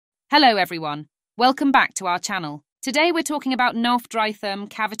Hello everyone, welcome back to our channel. Today we're talking about Knauf Dritherm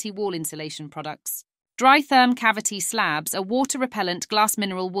cavity wall insulation products. Dritherm cavity slabs are water-repellent glass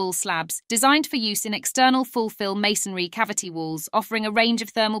mineral wool slabs designed for use in external full-fill masonry cavity walls, offering a range of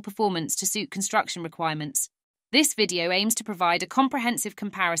thermal performance to suit construction requirements. This video aims to provide a comprehensive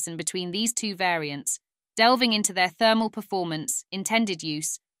comparison between these two variants, delving into their thermal performance, intended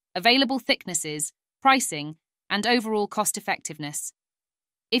use, available thicknesses, pricing, and overall cost-effectiveness.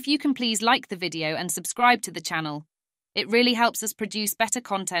 If you can please like the video and subscribe to the channel, it really helps us produce better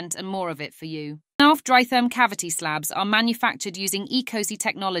content and more of it for you. Knauf Dritherm cavity slabs are manufactured using ECOSY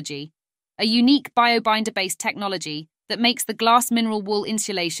technology, a unique biobinder-based technology that makes the glass mineral wool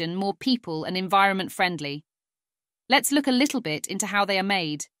insulation more people and environment friendly. Let's look a little bit into how they are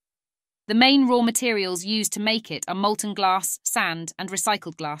made. The main raw materials used to make it are molten glass, sand, and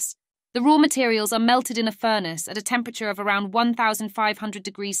recycled glass. The raw materials are melted in a furnace at a temperature of around 1,500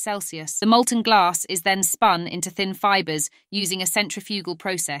 degrees Celsius. The molten glass is then spun into thin fibers using a centrifugal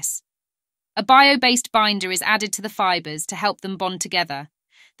process. A bio-based binder is added to the fibers to help them bond together.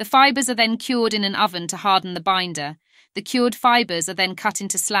 The fibers are then cured in an oven to harden the binder. The cured fibers are then cut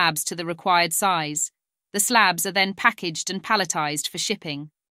into slabs to the required size. The slabs are then packaged and palletized for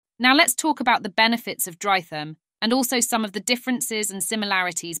shipping. Now let's talk about the benefits of Dritherm, and also some of the differences and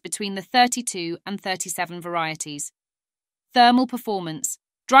similarities between the 32 and 37 varieties. Thermal performance.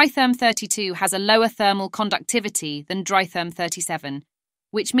 Dritherm 32 has a lower thermal conductivity than Dritherm 37,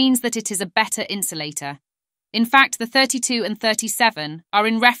 which means that it is a better insulator. In fact, the 32 and 37 are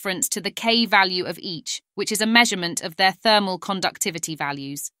in reference to the K value of each, which is a measurement of their thermal conductivity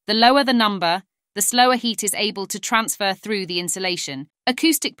values. The lower the number, the slower heat is able to transfer through the insulation.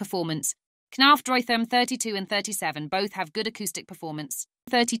 Acoustic performance. Knauf Dritherm 32 and 37 both have good acoustic performance.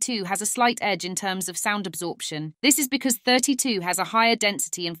 32 has a slight edge in terms of sound absorption. This is because 32 has a higher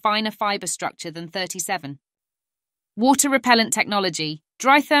density and finer fiber structure than 37. Water-repellent technology.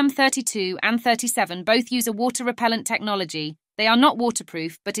 Dritherm 32 and 37 both use a water-repellent technology. They are not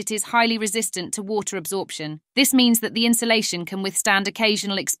waterproof, but it is highly resistant to water absorption. This means that the insulation can withstand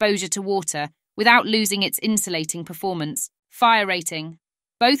occasional exposure to water without losing its insulating performance. Fire rating.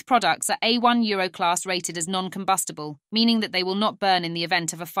 Both products are A1 Euroclass rated as non-combustible, meaning that they will not burn in the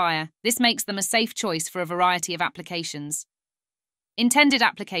event of a fire. This makes them a safe choice for a variety of applications. Intended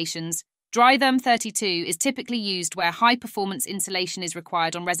applications. Dritherm 32 is typically used where high-performance insulation is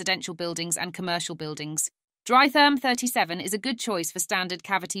required on residential buildings and commercial buildings. Dritherm 37 is a good choice for standard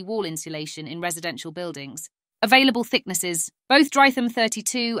cavity wall insulation in residential buildings. Available thicknesses. Both Dritherm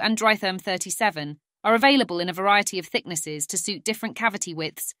 32 and Dritherm 37 are available in a variety of thicknesses to suit different cavity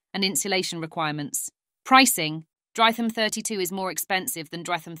widths and insulation requirements. Pricing. Dritherm 32 is more expensive than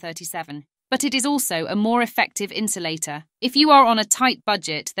Dritherm 37, but it is also a more effective insulator. If you are on a tight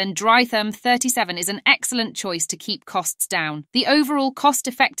budget, then Dritherm 37 is an excellent choice to keep costs down. The overall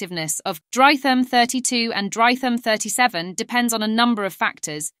cost-effectiveness of Dritherm 32 and Dritherm 37 depends on a number of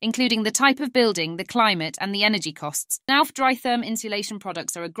factors, including the type of building, the climate, and the energy costs. Knauf Dritherm insulation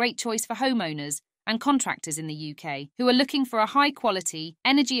products are a great choice for homeowners and contractors in the UK who are looking for a high-quality,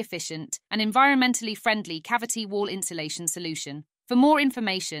 energy-efficient, and environmentally friendly cavity wall insulation solution. For more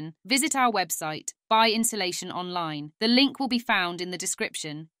information, visit our website, Buy Insulation Online. The link will be found in the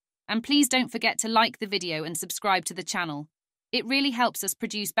description. And please don't forget to like the video and subscribe to the channel. It really helps us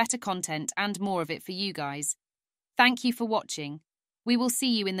produce better content and more of it for you guys. Thank you for watching. We will see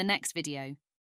you in the next video.